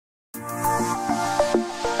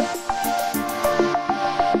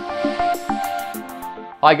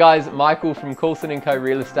Hi guys, Michael from Coulson Co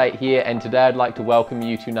Real Estate here, and today I'd like to welcome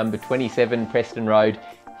you to number 27 Preston Road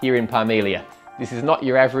here in Parmelia. This is not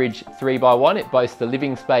your average 3x1, it boasts a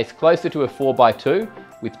living space closer to a 4x2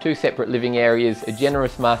 with two separate living areas, a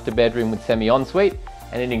generous master bedroom with semi-ensuite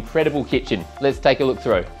and an incredible kitchen. Let's take a look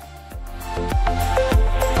through.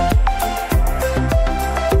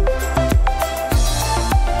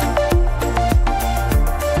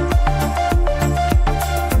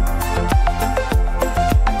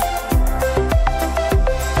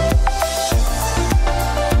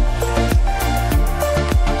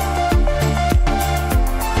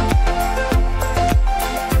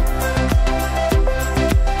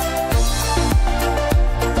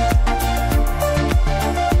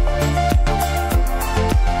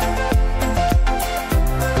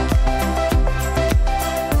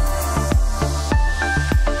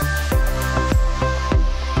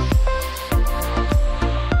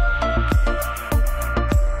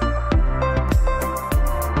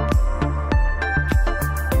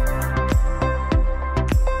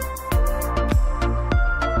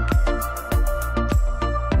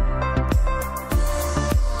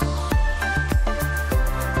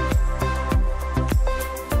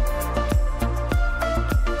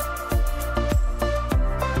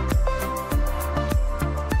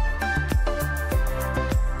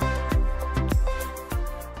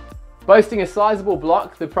 Boasting a sizable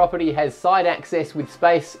block, the property has side access with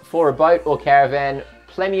space for a boat or caravan,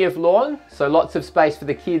 plenty of lawn, so lots of space for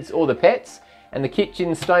the kids or the pets, and the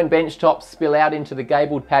kitchen stone bench tops spill out into the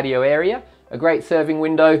gabled patio area, a great serving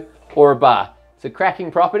window or a bar. It's a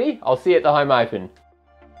cracking property. I'll see you at the home open.